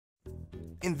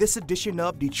In this edition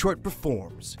of Detroit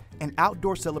Performs, an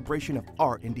outdoor celebration of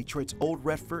art in Detroit's old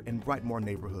Redford and Brightmoor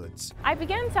neighborhoods. I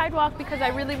began Sidewalk because I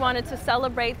really wanted to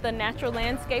celebrate the natural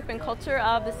landscape and culture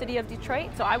of the city of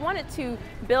Detroit. So I wanted to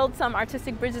build some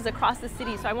artistic bridges across the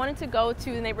city. So I wanted to go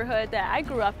to the neighborhood that I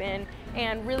grew up in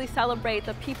and really celebrate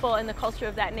the people and the culture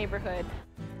of that neighborhood.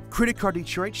 Critic-Car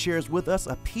Detroit shares with us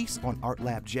a piece on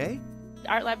Artlab J.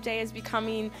 Artlab J is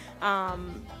becoming,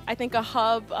 I think, a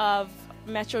hub of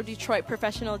Metro Detroit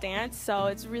professional dance, so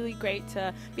it's really great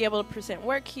to be able to present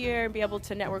work here, be able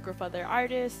to network with other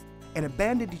artists. An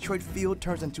abandoned Detroit field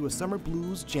turns into a summer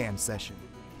blues jam session.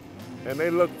 And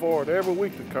they look forward every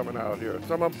week to coming out here.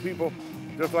 Some of them people,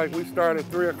 just like we start at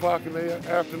 3 o'clock in the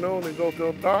afternoon and go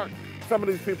till dark, some of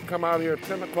these people come out here at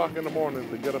 10 o'clock in the morning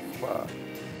to get a spot.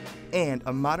 And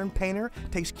a modern painter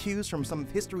takes cues from some of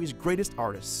history's greatest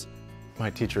artists. My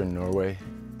teacher in Norway,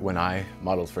 when I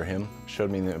modeled for him, showed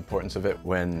me the importance of it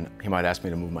when he might ask me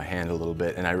to move my hand a little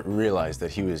bit, and I realized that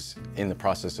he was in the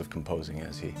process of composing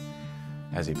as he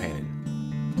painted.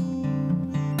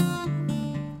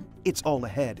 It's all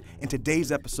ahead in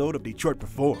today's episode of Detroit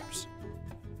Performs.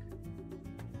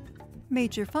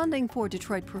 Major funding for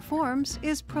Detroit Performs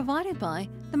is provided by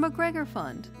the McGregor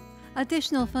Fund.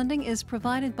 Additional funding is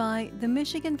provided by the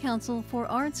Michigan Council for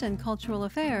Arts and Cultural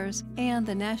Affairs and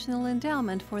the National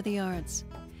Endowment for the Arts,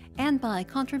 and by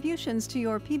contributions to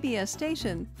your PBS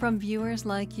station from viewers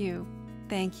like you.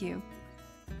 Thank you.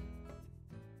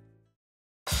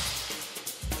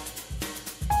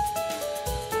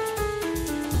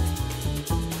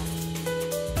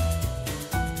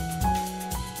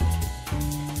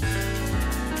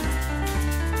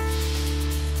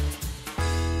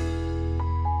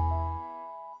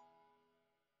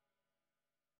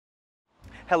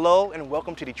 Hilberry and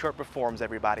welcome to Detroit Performs,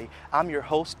 everybody. I'm your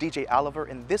host, DJ Oliver,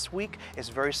 and this week is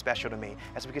very special to me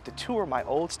as we get to tour my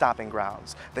old stomping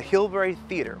grounds, the Hilberry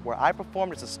Theatre, where I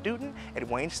performed as a student at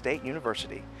Wayne State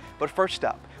University. But first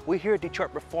up, we here at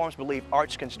Detroit Performs believe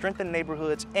arts can strengthen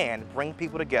neighborhoods and bring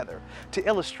people together. To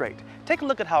illustrate, take a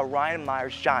look at how Ryan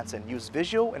Myers Johnson used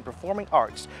visual and performing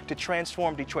arts to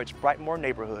transform Detroit's Brightmoor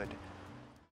neighborhood.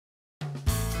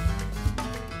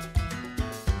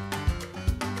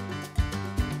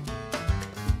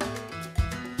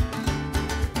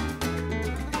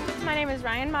 My name is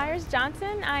Ryan Myers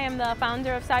Johnson. I am the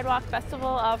founder of Sidewalk Festival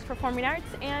of Performing Arts,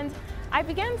 and I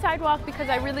began Sidewalk because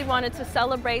I really wanted to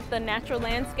celebrate the natural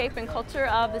landscape and culture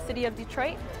of the city of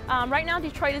Detroit. Right now,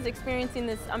 Detroit is experiencing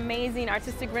this amazing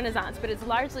artistic renaissance, but it's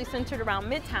largely centered around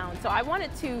Midtown. So I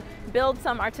wanted to build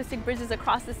some artistic bridges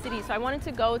across the city. So I wanted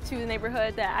to go to the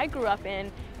neighborhood that I grew up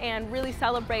in and really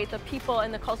celebrate the people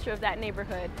and the culture of that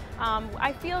neighborhood.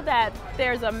 I feel that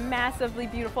there's a massively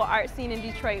beautiful art scene in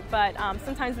Detroit, but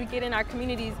sometimes we get in our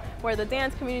communities where the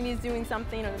dance community is doing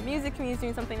something or the music community is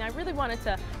doing something. I really wanted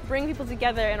to bring people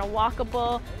together in a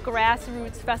walkable,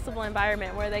 grassroots festival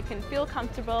environment where they can feel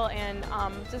comfortable and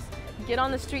just get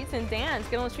on the streets and dance,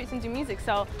 get on the streets and do music.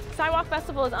 So Sidewalk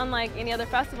Festival is unlike any other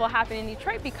festival happening in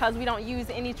Detroit because we don't use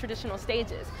any traditional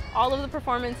stages. All of the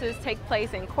performances take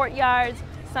place in courtyards,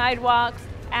 sidewalks,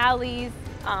 alleys,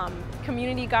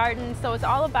 community gardens. So it's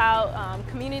all about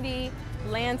community,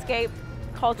 landscape,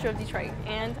 culture of Detroit,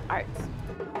 and arts.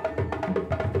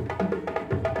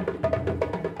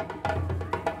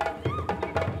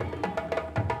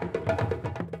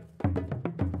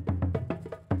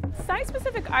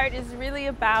 Site-specific art is really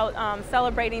about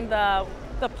celebrating the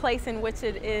place in which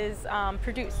it is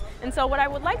produced. And so what I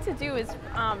would like to do is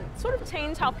sort of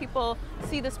change how people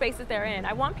see the space that they're in.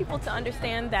 I want people to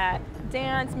understand that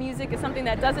dance, music is something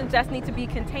that doesn't just need to be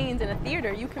contained in a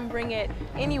theater. You can bring it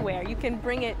anywhere. You can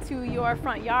bring it to your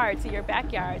front yard, to your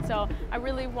backyard. So I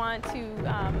really want to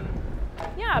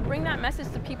bring that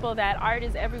message to people that art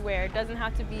is everywhere. It doesn't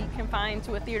have to be confined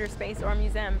to a theater space or a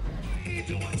museum.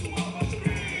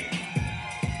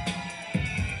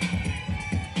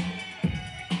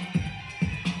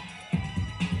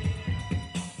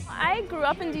 I grew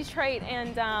up in Detroit,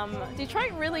 and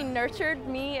Detroit really nurtured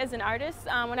me as an artist.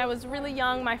 When I was really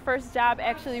young, my first job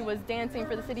actually was dancing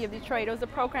for the city of Detroit. It was a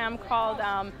program called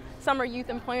Summer Youth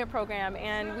Employment Program,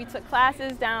 and we took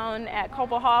classes down at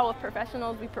Cobo Hall with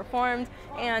professionals. We performed,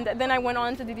 and then I went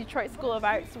on to the Detroit School of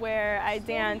Arts, where I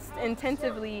danced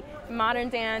intensively modern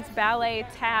dance, ballet,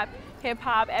 tap, hip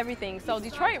hop, everything. So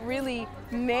Detroit really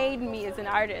made me as an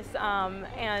artist,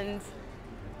 and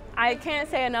I can't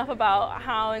say enough about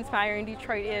how inspiring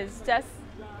Detroit is. Just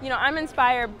you know, I'm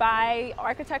inspired by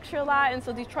architecture a lot, and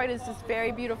so Detroit is just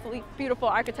very beautiful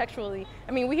architecturally.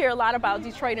 I mean, we hear a lot about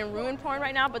Detroit and ruin porn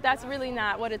right now, but that's really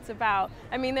not what it's about.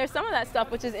 I mean, there's some of that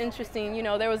stuff which is interesting. You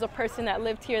know, there was a person that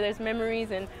lived here, there's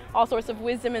memories and all sorts of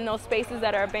wisdom in those spaces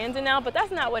that are abandoned now, but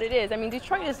that's not what it is. I mean,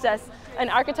 Detroit is just an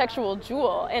architectural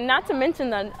jewel, and not to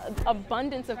mention the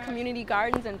abundance of community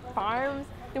gardens and farms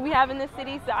that we have in this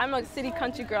city. So I'm a city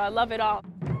country girl, I love it all.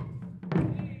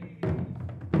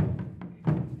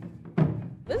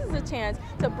 This is a chance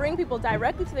to bring people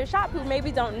directly to their shop who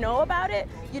maybe don't know about it,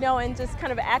 you know, and just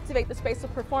kind of activate the space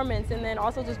of performance, and then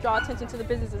also just draw attention to the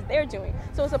businesses they're doing.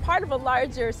 So it's a part of a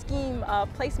larger scheme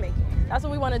of placemaking. That's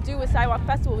what we want to do with Sidewalk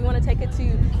Festival. We want to take it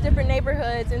to different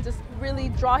neighborhoods and just really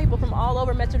draw people from all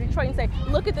over Metro Detroit and say,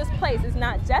 look at this place. It's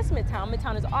not just Midtown.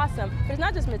 Midtown is awesome, but it's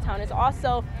not just Midtown. It's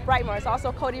also Brightmoor. It's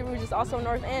also Cody Rouge. It's also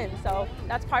North End. So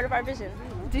that's part of our vision.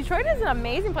 Detroit is an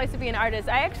amazing place to be an artist.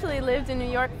 I actually lived in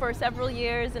New York for several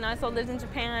years, and I also lived in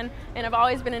Japan, and I've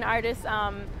always been an artist.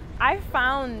 I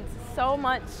found so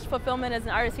much fulfillment as an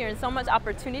artist here and so much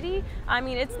opportunity. I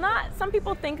mean, it's not, some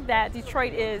people think that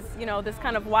Detroit is, you know, this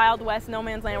kind of Wild West no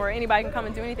man's land where anybody can come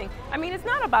and do anything. I mean, it's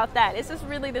not about that. It's just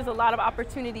really, there's a lot of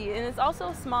opportunity, and it's also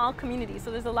a small community. So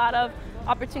there's a lot of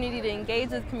opportunity to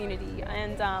engage with the community.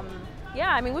 And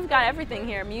yeah, I mean, we've got everything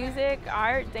here: music,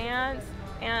 art, dance.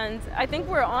 And I think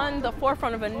we're on the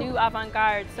forefront of a new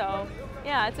avant-garde, so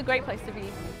yeah, it's a great place to be.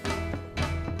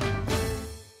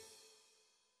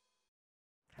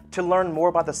 To learn more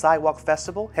about the Sidewalk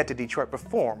Festival, head to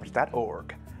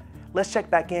DetroitPerforms.org. Let's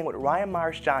check back in with Ryan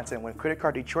Myers-Johnson when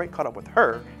Critic-Car Detroit caught up with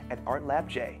her at Artlab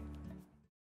J.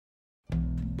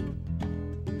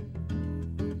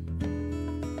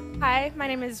 Hi, my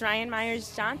name is Ryan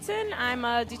Myers-Johnson. I'm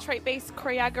a Detroit-based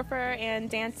choreographer and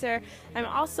dancer. I'm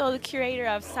also the curator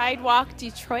of Sidewalk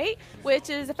Detroit, which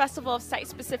is a festival of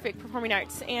site-specific performing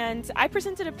arts. And I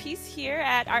presented a piece here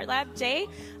at Artlab J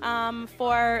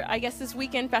for, I guess, this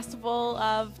weekend festival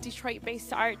of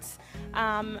Detroit-based arts.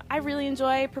 I really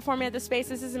enjoy performing at the space.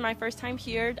 This isn't my first time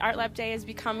here. Artlab J is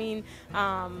becoming,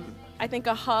 I think,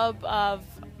 a hub of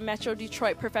Metro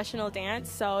Detroit professional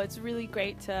dance, so it's really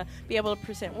great to be able to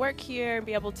present work here,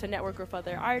 be able to network with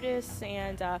other artists,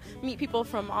 and meet people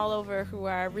from all over who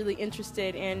are really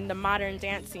interested in the modern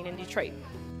dance scene in Detroit.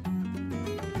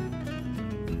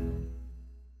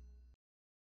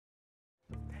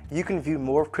 You can view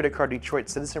more of Critic-Car Detroit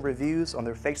citizen reviews on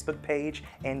their Facebook page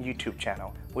and YouTube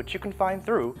channel, which you can find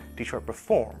through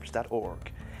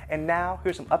DetroitPerforms.org. And now,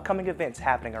 here's some upcoming events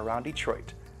happening around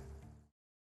Detroit.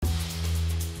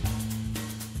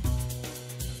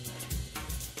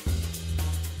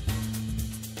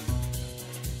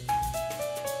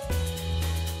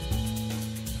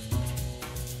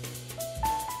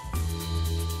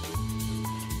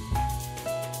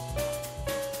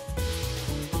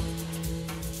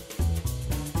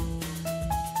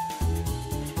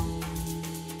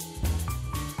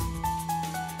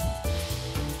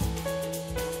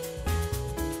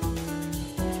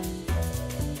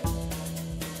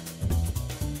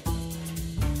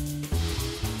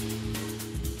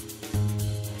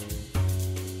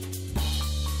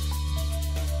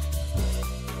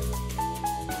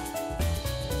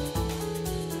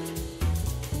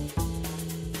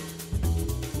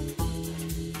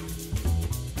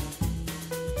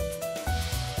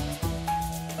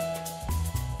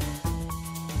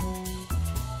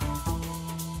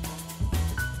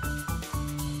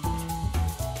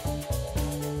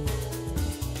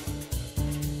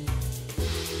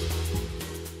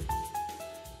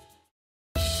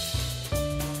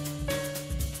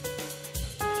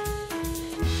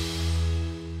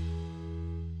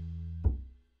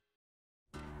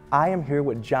 I am here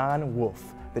with John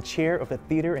Wolf, the chair of the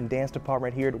Theater and Dance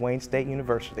Department here at Wayne State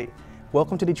University.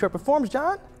 Welcome to Detroit Performs,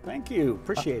 John. Thank you,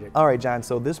 appreciate it. All right, John,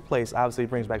 so this place obviously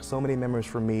brings back so many memories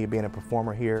for me being a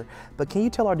performer here, but can you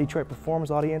tell our Detroit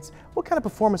Performers audience what kind of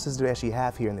performances do you actually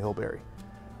have here in the Hilberry?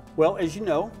 Well, as you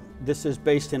know, this is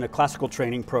based in a classical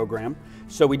training program,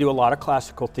 so we do a lot of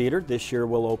classical theater. This year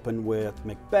we'll open with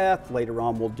Macbeth. Later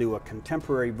on we'll do a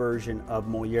contemporary version of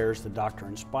Molière's The Doctor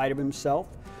in Spite of Himself.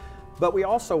 But we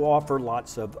also offer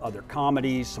lots of other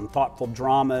comedies, some thoughtful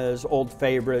dramas, old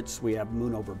favorites. We have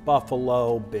Moon Over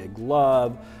Buffalo, Big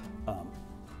Love,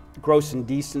 Gross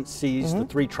Indecencies, The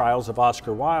Three Trials of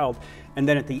Oscar Wilde. And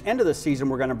then at the end of the season,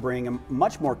 we're going to bring a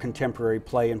much more contemporary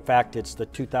play. In fact, it's the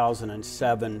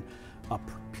 2007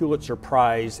 Pulitzer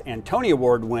Prize and Tony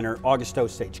Award winner, August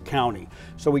Osage County.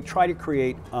 So we try to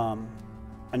create a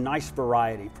nice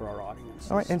variety for our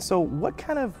audience. All right, and so what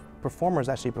kind of performers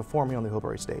actually perform here on the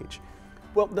Hilberry stage?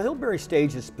 Well, the Hilberry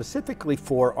stage is specifically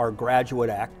for our graduate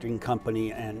acting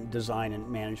company and design and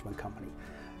management company.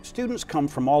 Students come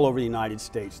from all over the United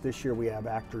States. This year we have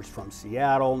actors from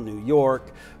Seattle, New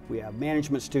York. We have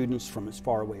management students from as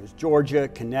far away as Georgia,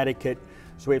 Connecticut.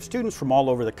 So we have students from all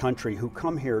over the country who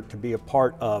come here to be a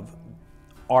part of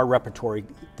our repertory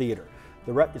theater.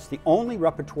 It's the only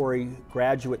repertory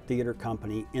graduate theater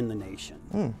company in the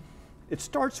nation. It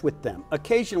starts with them.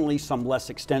 Occasionally, some less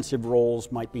extensive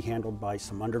roles might be handled by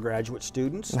some undergraduate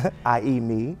students. I.e.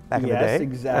 me, back in the day. Yes,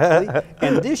 exactly.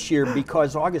 And this year,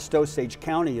 because August Osage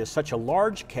County is such a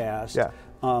large cast,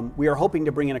 we are hoping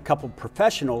to bring in a couple of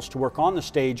professionals to work on the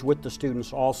stage with the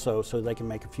students also, so they can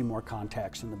make a few more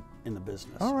contacts in the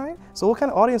business. All right. So what kind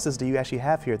of audiences do you actually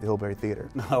have here at the Hilberry Theatre?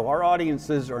 No, our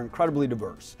audiences are incredibly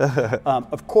diverse.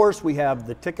 Of course, we have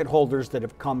the ticket holders that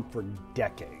have come for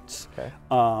decades. Okay.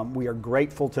 We are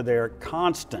grateful to their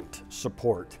constant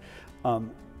support.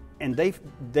 And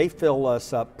they fill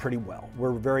us up pretty well.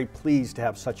 We're very pleased to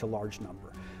have such a large number.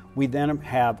 We then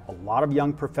have a lot of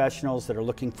young professionals that are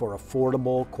looking for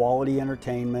affordable, quality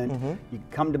entertainment. You can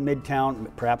come to Midtown,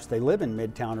 perhaps they live in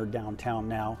Midtown or downtown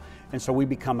now, and so we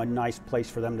become a nice place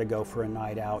for them to go for a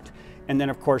night out. And then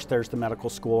of course there's the medical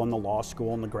school and the law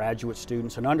school and the graduate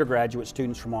students and undergraduate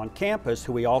students from on campus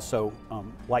who we also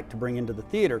like to bring into the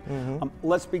theater.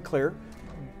 Let's be clear,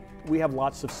 we have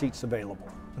lots of seats available.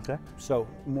 Okay. So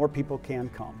more people can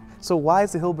come. So why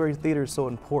is the Hilberry Theatre so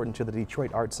important to the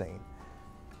Detroit art scene?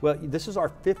 Well, this is our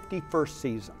 51st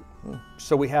season,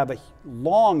 so we have a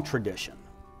long tradition,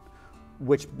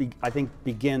 which I think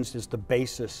begins as the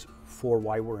basis for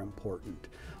why we're important.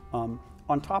 On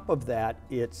top of that,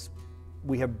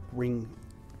 we have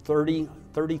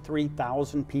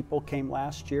 33,000 people came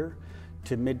last year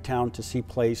to Midtown to see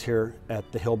plays here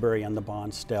at the Hilberry and the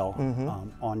Bonstell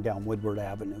on down Woodward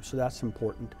Avenue, so that's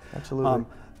important. Absolutely.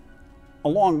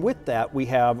 Along with that, we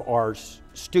have our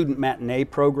student matinee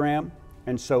program.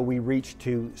 And so we reach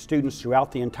to students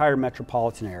throughout the entire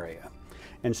metropolitan area.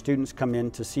 And students come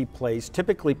in to see plays,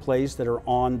 typically plays that are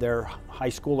on their high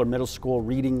school or middle school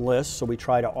reading lists. So we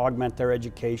try to augment their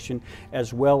education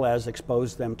as well as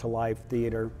expose them to live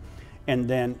theater. And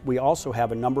then we also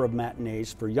have a number of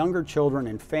matinees for younger children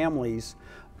and families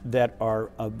that are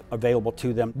available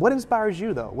to them. What inspires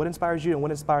you though? What inspires you and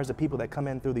what inspires the people that come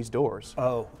in through these doors?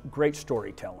 Oh, great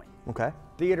storytelling. Okay.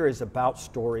 Theater is about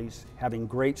stories, having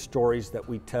great stories that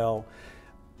we tell.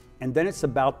 And then it's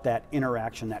about that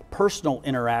interaction, that personal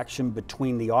interaction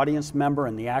between the audience member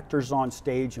and the actors on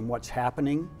stage and what's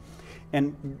happening.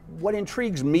 And what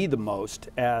intrigues me the most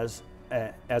as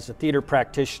a theater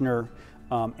practitioner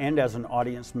and as an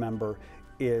audience member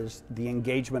is the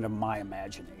engagement of my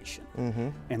imagination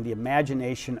and the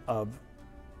imagination of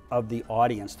the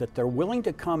audience, that they're willing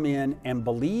to come in and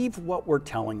believe what we're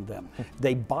telling them.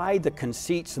 They buy the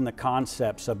conceits and the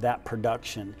concepts of that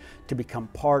production to become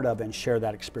part of and share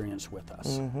that experience with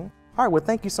us. All right, well,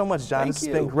 thank you so much, John. This has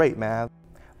been great, man.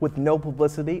 With no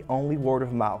publicity, only word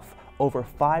of mouth. Over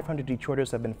 500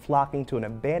 Detroiters have been flocking to an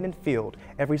abandoned field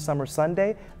every summer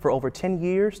Sunday for over 10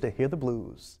 years to hear the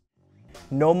blues.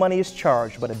 No money is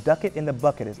charged, but a ducat in the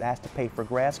bucket is asked to pay for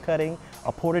grass cutting,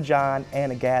 a porta-john,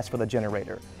 and a gas for the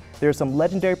generator. There are some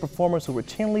legendary performers who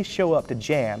routinely show up to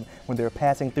jam when they're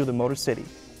passing through the Motor City.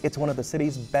 It's one of the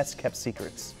city's best kept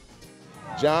secrets.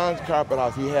 John's Carpet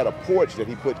House, he had a porch that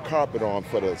he put carpet on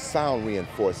for the sound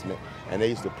reinforcement, and they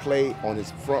used to play on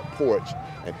his front porch,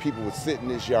 and people would sit in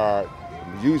his yard,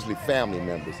 usually family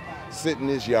members, sit in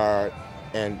his yard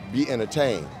and be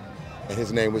entertained. And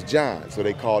his name was John, so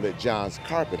they called it John's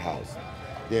Carpet House.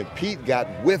 Then Pete got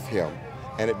with him,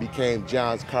 and it became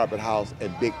John's Carpet House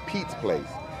and Big Pete's Place.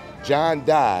 John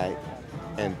died,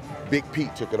 and Big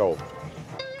Pete took it over.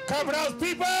 Carpet House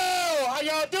people, how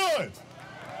y'all doing?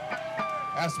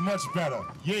 That's much better,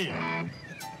 yeah. 1,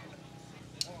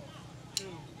 2,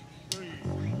 3.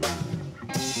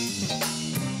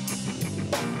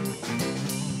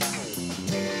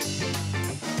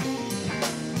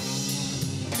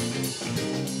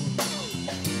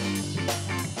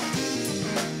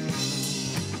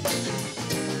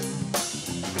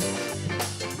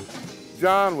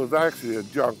 John was actually a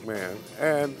junk man,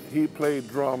 and he played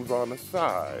drums on the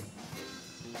side.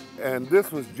 And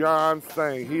this was John's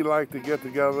thing. He liked to get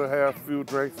together, have a few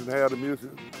drinks, and have the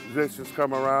musicians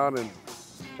come around, and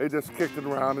they just kicked it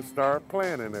around and started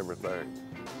playing and everything.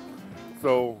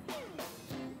 So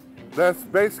that's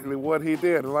basically what he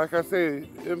did. And like I say,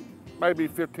 it might be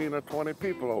 15 or 20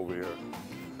 people over here.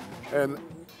 And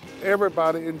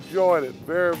everybody enjoyed it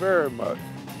very, very much.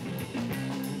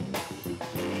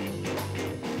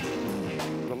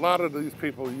 A lot of these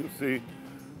people you see,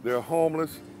 they're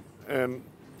homeless, and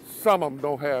some of them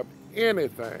don't have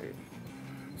anything.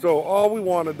 So all we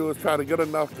want to do is try to get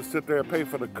enough to sit there and pay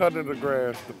for the cutting of the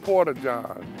grass, the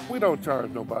porta-john. We don't charge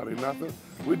nobody nothing.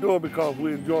 We do it because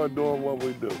we enjoy doing what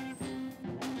we do.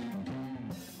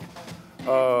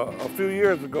 A few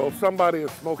years ago, somebody in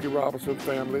Smokey Robinson's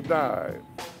family died.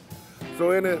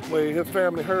 So anyway, his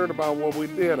family heard about what we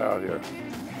did out here.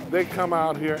 They come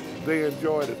out here, they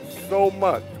enjoyed it so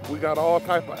much. We got all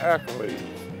type of accolades.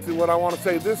 See, what I want to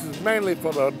say, this is mainly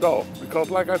for the adults, because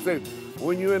like I said,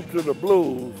 when you're into the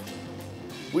blues,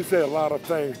 we say a lot of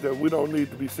things that we don't need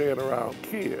to be saying around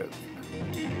kids.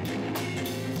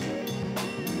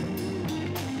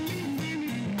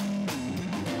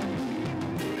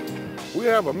 We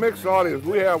have a mixed audience.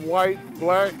 We have white,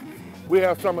 black, we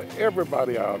have some of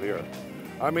everybody out here.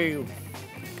 I mean,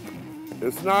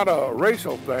 it's not a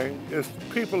racial thing, it's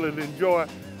people that enjoy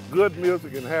good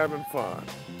music and having fun.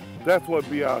 That's what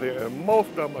be out here, and most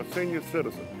of them are senior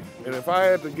citizens. And if I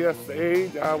had to guess the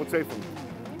age, I would say from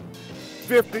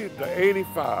 50 to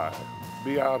 85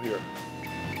 be out here.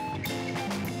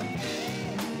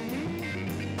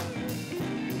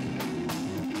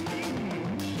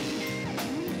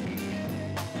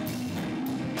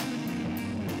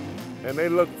 And they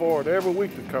look forward every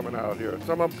week to coming out here.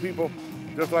 Some of them people,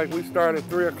 just like we start at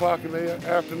 3 o'clock in the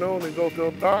afternoon and go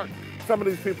till dark, some of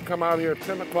these people come out here at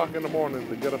 10 o'clock in the morning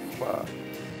to get a spot.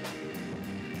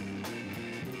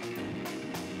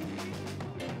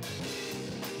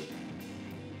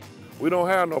 We don't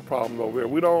have no problems over here.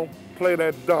 We don't play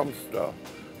that dumb stuff.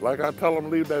 Like I tell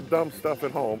them, leave that dumb stuff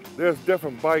at home. There's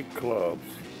different bike clubs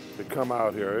that come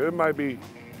out here. It might be,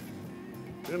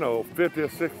 50 or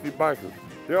 60 bikers.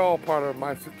 They're all part of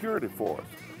my security force.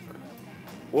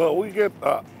 Well, we get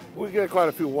quite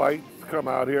a few whites come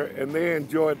out here, and they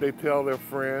enjoy it. They tell their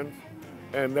friends,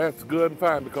 and that's good and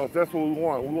fine, because that's what we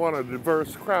want. We want a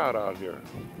diverse crowd out here.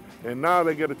 And now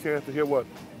they get a chance to hear what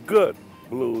good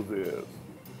blues is.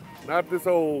 Not this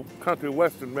old country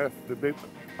western mess that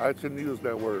I shouldn't use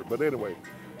that word, but anyway,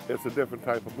 it's a different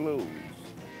type of blues.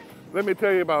 Let me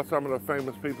tell you about some of the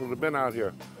famous people that have been out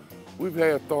here. We've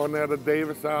had Thornetta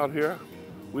Davis out here.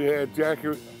 We had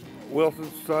Jackie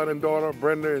Wilson's son and daughter,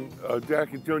 Brenda and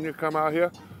Jackie Jr. come out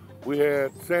here. We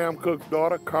had Sam Cooke's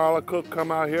daughter, Carla Cook,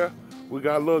 come out here. We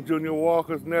got Little Junior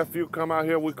Walker's nephew come out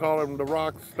here. We call him the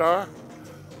rock star.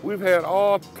 We've had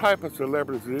all type of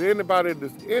celebrities. Anybody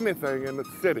that's anything in the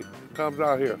city comes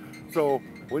out here. So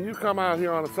when you come out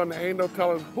here on a Sunday, ain't no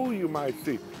telling who you might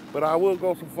see. But I will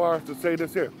go so far as to say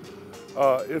this here.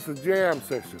 It's a jam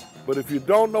session. But if you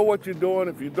don't know what you're doing,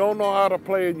 if you don't know how to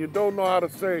play and you don't know how to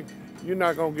sing, you're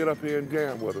not gonna get up here and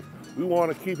jam with us. We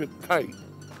wanna keep it tight.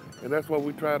 And that's what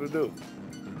we try to do.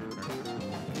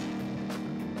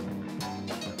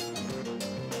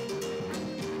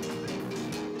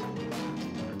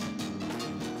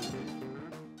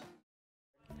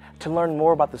 To learn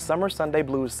more about the Summer Sunday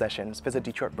Blues Sessions, visit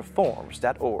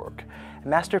DetroitPerforms.org.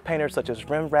 Master painters such as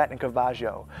Rembrandt and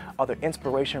Caravaggio are the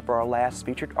inspiration for our last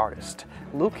featured artist.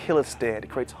 Luke Hillestad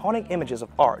creates haunting images of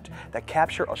art that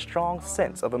capture a strong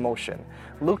sense of emotion.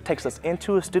 Luke takes us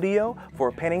into a studio for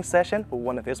a painting session with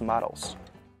one of his models.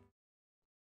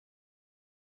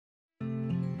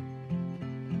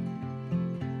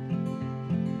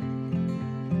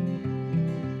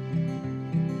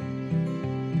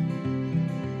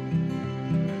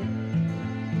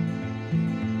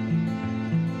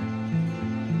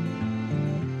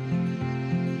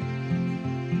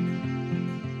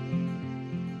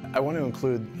 I want to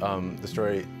include the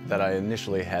story that I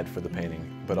initially had for the painting,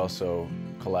 but also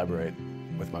collaborate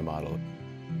with my model.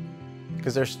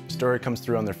 Because their story comes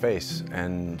through on their face,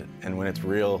 and when it's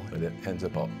real, it ends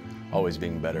up always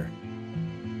being better.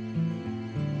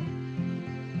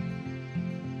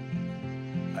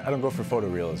 I don't go for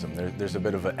photorealism. There's a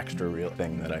bit of an extra real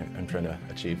thing that I'm trying to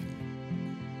achieve.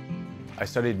 I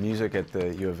studied music at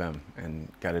the U of M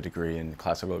and got a degree in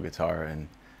classical guitar and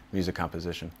music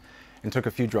composition, and took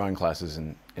a few drawing classes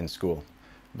in school.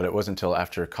 But it wasn't until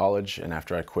after college and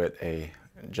after I quit a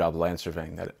job land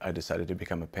surveying that I decided to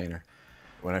become a painter.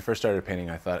 When I first started painting,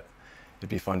 I thought it'd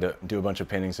be fun to do a bunch of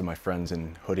paintings of my friends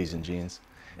in hoodies and jeans.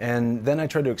 And then I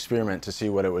tried to experiment to see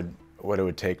what it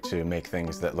would take to make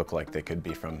things that look like they could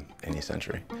be from any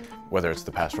century, whether it's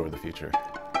the past or the future.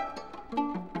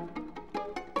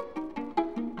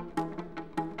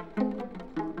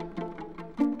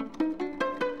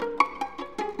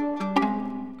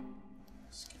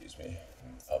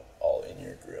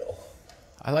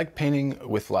 I like painting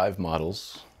with live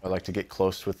models. I like to get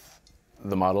close with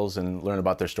the models and learn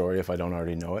about their story if I don't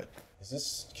already know it.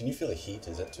 Can you feel the heat?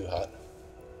 Is it too hot?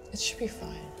 It should be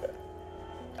fine.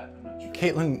 Okay.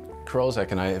 Caitlin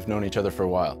Karolzak and I have known each other for a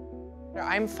while.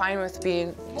 I'm fine with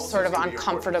being sort of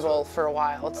uncomfortable for a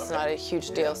while. It's not a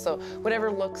huge deal, so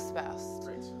whatever looks best.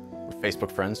 We're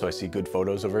Facebook friends, so I see good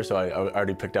photos of her, so I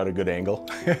already picked out a good angle.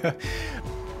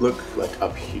 Look like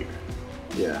up here.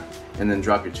 Yeah. And then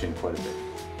drop your chin quite a bit.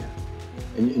 Yeah.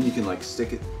 And you can like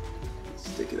stick it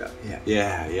out. Yeah.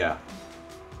 Yeah, yeah.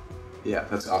 Yeah,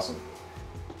 that's awesome.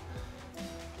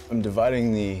 I'm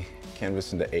dividing the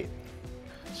canvas into 8.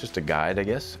 It's just a guide, I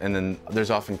guess. And then there's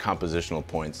often compositional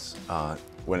points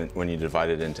when you divide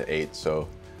it into 8. So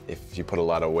if you put a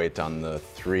lot of weight on the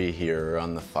 3 here or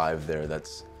on the 5 there,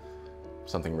 that's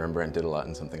something Rembrandt did a lot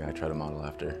and something I try to model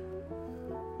after.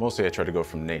 Mostly I try to go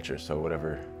from nature, so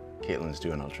whatever Caitlin's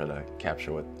doing, I'll try to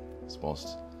capture what's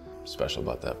most special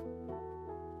about that.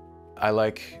 I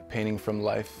like painting from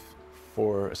life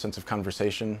for a sense of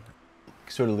conversation.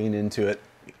 Sort of lean into it.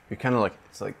 You're kind of like,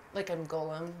 it's like... Like I'm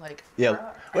Golem, like...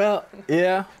 Yeah, well,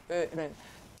 yeah.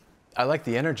 I like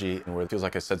the energy where it feels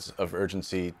like a sense of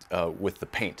urgency with the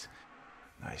paint.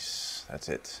 Nice, that's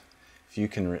it. If you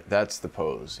can, that's the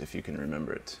pose, if you can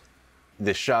remember it.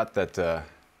 The shot that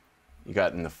you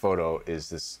got in the photo is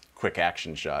this quick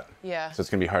action shot. Yeah. So it's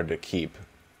gonna be hard to keep,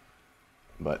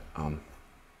 but sort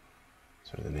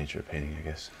of the nature of painting, I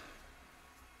guess.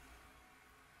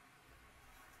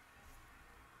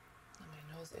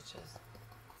 My nose itches.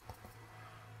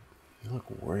 You look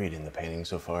worried in the painting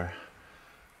so far.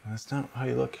 That's not how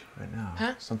you look right now.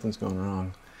 Huh? Something's going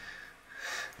wrong.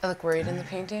 I look worried in the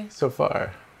painting? So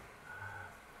far.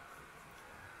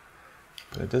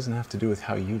 But it doesn't have to do with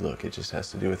how you look. It just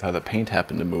has to do with how the paint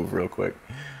happened to move real quick.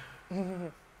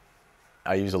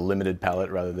 I use a limited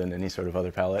palette rather than any sort of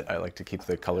other palette. I like to keep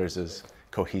the colors as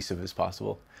cohesive as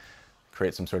possible,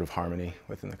 create some sort of harmony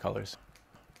within the colors.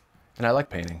 And I like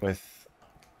painting with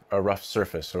a rough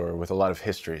surface or with a lot of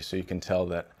history, so you can tell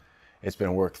that it's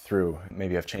been worked through.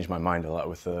 Maybe I've changed my mind a lot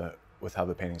with how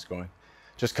the painting's going,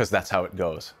 just because that's how it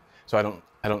goes. So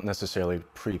I don't necessarily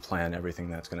pre-plan everything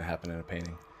that's going to happen in a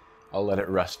painting. I'll let it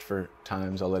rest for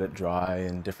times. I'll let it dry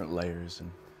in different layers. And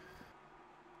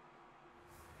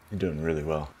you're doing really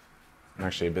well. I'm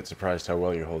actually a bit surprised how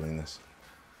well you're holding this.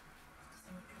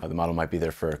 The model might be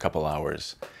there for a couple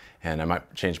hours, and I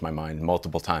might change my mind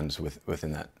multiple times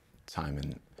within that time.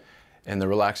 And the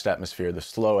relaxed atmosphere, the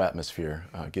slow atmosphere,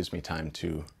 gives me time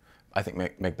to, I think,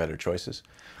 make better choices.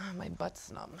 Oh, my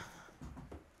butt's numb.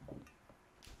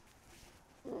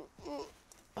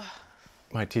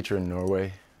 My teacher in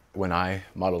Norway, when I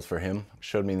modeled for him,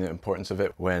 showed me the importance of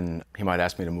it when he might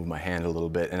ask me to move my hand a little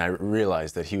bit, and I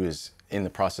realized that he was in the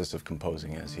process of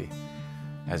composing as he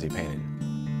painted.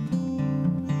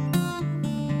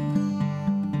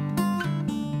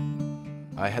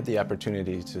 I had the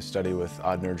opportunity to study with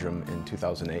Odd Nerdrum in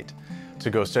 2008. To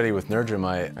go study with Nerdrum,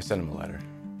 I sent him a letter.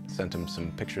 Sent him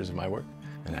some pictures of my work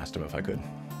and asked him if I could.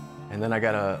 And then I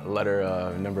got a letter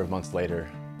a number of months later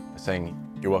saying,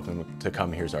 "You're welcome to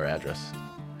come, here's our address."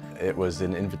 It was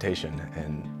an invitation,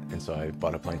 and so I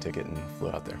bought a plane ticket and flew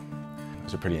out there. It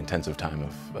was a pretty intensive time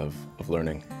of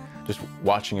learning. Just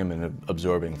watching him and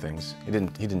absorbing things. He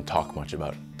didn't talk much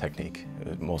about technique.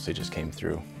 It mostly just came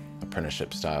through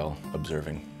apprenticeship style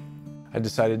observing. I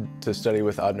decided to study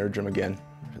with Odd Nerdrum again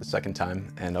for the second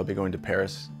time, and I'll be going to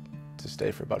Paris to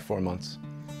stay for about 4 months.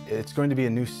 It's going to be a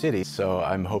new city, so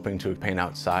I'm hoping to paint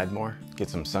outside more, get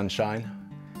some sunshine,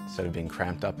 instead of being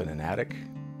cramped up in an attic.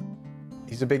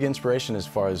 He's a big inspiration as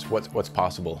far as what's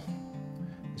possible.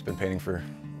 He's been painting for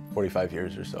 45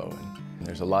 years or so, and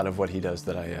there's a lot of what he does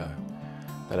that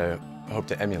I hope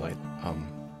to emulate,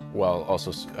 while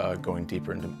also going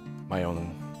deeper into my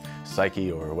own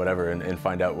psyche or whatever, and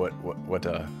find out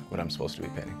what I'm supposed to be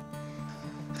painting.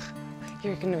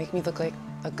 You're gonna make me look like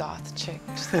a goth chick.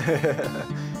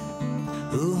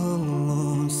 Who hung the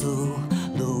moon so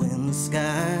low in the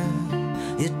sky?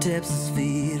 It taps his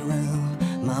feet around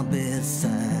my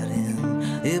bedside,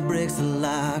 and it breaks the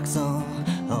locks on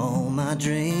all my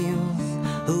dreams.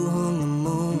 Who hung the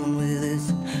moon with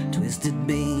its twisted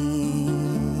beam?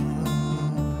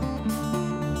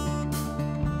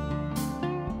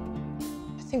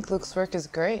 I think Luke's work is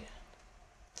great.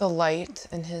 The light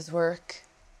in his work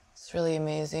is really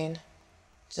amazing.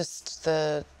 Just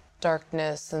the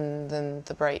darkness and then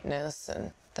the brightness,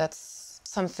 and that's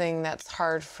something that's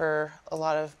hard for a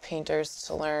lot of painters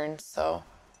to learn. So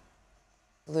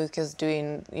Luke is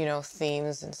doing,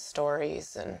 themes and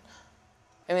stories, and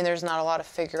I mean, there's not a lot of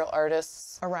figural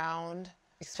artists around,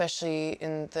 especially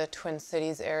in the Twin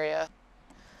Cities area.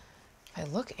 I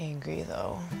look angry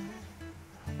though.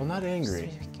 Well, not angry.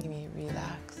 Just making me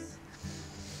relax.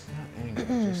 Not angry,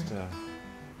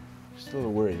 just Just a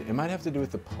little worried. It might have to do with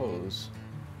the pose.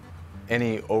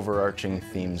 Any overarching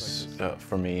themes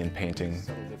for me in painting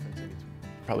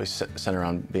probably center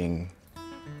around being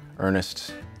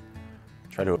earnest,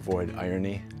 try to avoid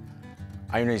irony.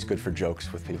 Irony is good for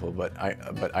jokes with people, but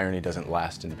irony doesn't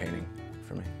last in painting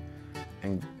for me.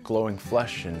 And glowing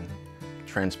flesh and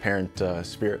transparent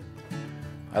spirit.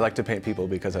 I like to paint people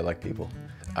because I like people.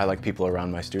 I like people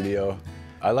around my studio.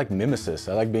 I like mimesis.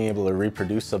 I like being able to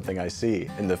reproduce something I see,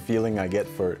 and the feeling I get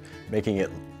for making it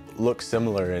look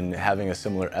similar and having a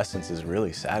similar essence is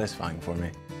really satisfying for me.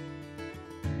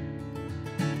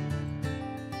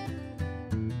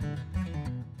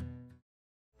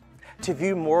 To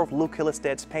view more of Luke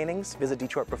Hillestad's paintings, visit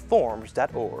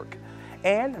DetroitPerforms.org.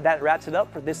 And that wraps it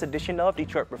up for this edition of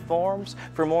Detroit Performs.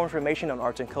 For more information on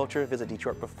arts and culture, visit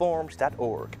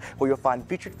DetroitPerforms.org, where you'll find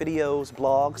featured videos,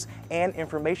 blogs, and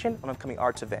information on upcoming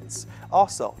arts events.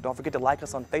 Also, don't forget to like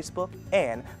us on Facebook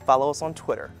and follow us on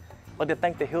Twitter. I'd like to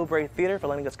thank the Hilberry Theatre for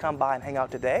letting us come by and hang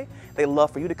out today. They'd love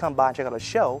for you to come by and check out a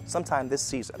show sometime this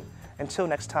season. Until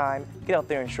next time, get out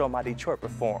there and show 'em how Detroit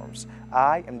performs.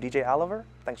 I am DJ Oliver.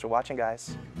 Thanks for watching,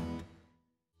 guys.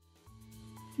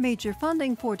 Major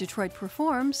funding for Detroit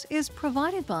Performs is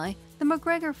provided by the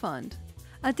McGregor Fund.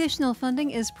 Additional funding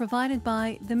is provided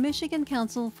by the Michigan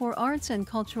Council for Arts and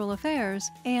Cultural Affairs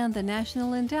and the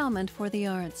National Endowment for the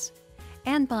Arts,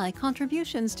 and by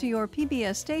contributions to your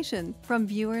PBS station from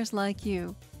viewers like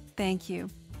you. Thank you.